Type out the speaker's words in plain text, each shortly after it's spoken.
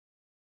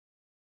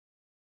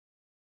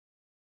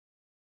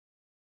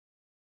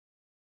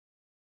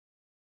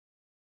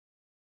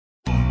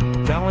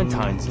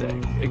Valentine's Day.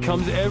 It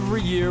comes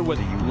every year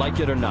whether you like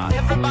it or not.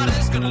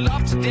 Everybody's gonna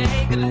love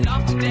today, gonna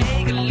love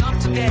today, gonna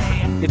love today.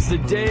 It's the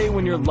day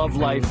when your love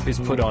life is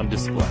put on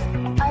display.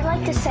 I'd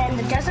like to send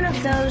a dozen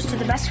of those to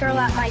the best girl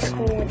at my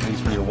school.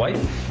 These for your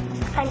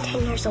wife? I'm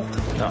 10 years old.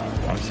 No,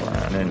 I'm sorry,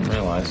 I didn't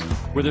realize.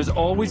 Where there's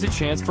always a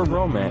chance for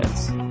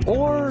romance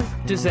or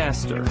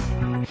disaster.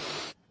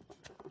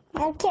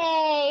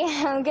 Okay,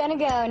 I'm gonna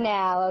go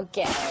now,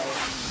 okay.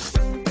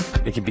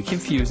 It can be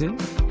confusing.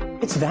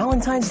 It's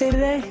Valentine's Day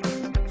today?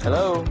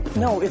 Hello?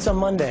 No, it's a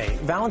Monday.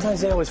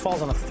 Valentine's Day always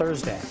falls on a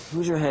Thursday.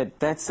 Who's your head?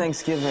 That's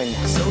Thanksgiving.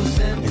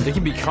 And they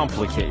can be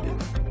complicated.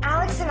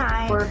 Alex and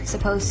I were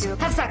supposed to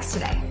have sex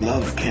today.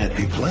 Love can't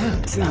be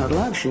planned. It's not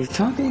love she's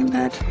talking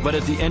about. But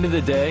at the end of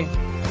the day,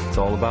 it's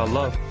all about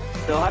love.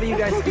 So how do you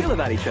guys feel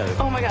about each other?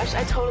 Oh my gosh,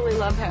 I totally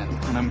love him.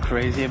 And I'm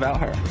crazy about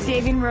her.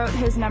 Saving wrote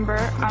his number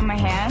on my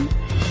hand.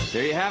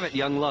 There you have it,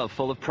 young love,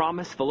 full of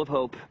promise, full of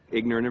hope,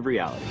 ignorant of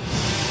reality.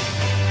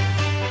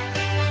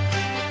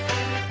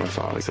 My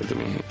father said to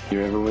me,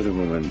 you're ever with a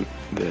woman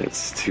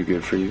that's too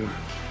good for you,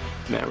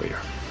 marry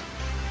her.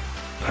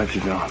 Happy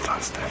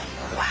Valentine's Day.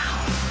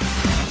 Wow.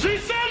 She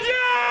said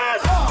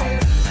yes!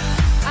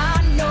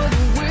 I know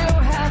that we'll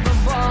have a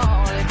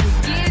ball if we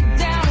get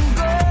down and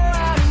go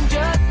out and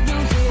just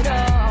lose it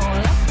all.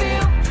 I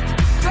feel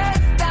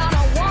stressed out, I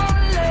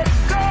wanna let it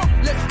go.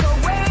 Let's go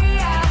way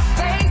out,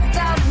 spaced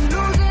out,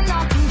 losing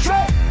our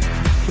control.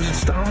 Was it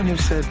Stalin who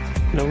said,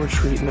 no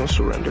retreat, no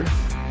surrender?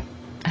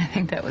 I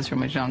think that was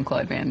from a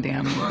Jean-Claude Van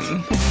Damme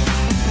movie.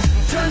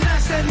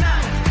 Tonight's the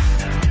night,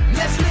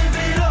 let's live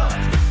it up.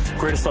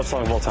 Greatest love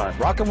song of all time.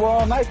 Rock and Roll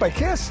All Night by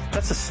Kiss.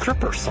 That's a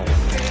stripper song.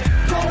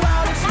 Go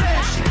out and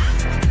smash it,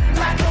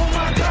 like oh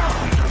my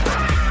God.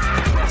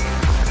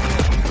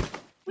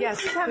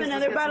 Yes, have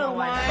another bottle of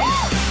wine.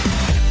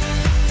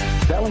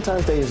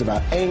 Valentine's Day is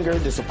about anger,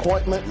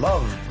 disappointment,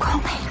 love.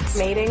 Romance.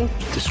 Mating.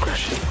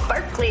 Discretion.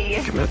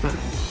 Berkeley. Commitment.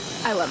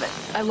 I love it.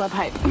 I love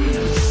hype.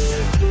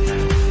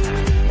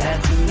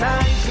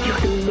 You're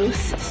the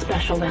most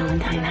special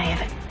Valentine I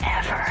have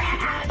ever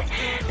had.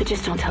 But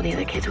just don't tell the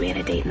other kids we had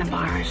a date in the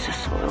bar. It's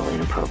just a little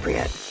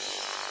inappropriate.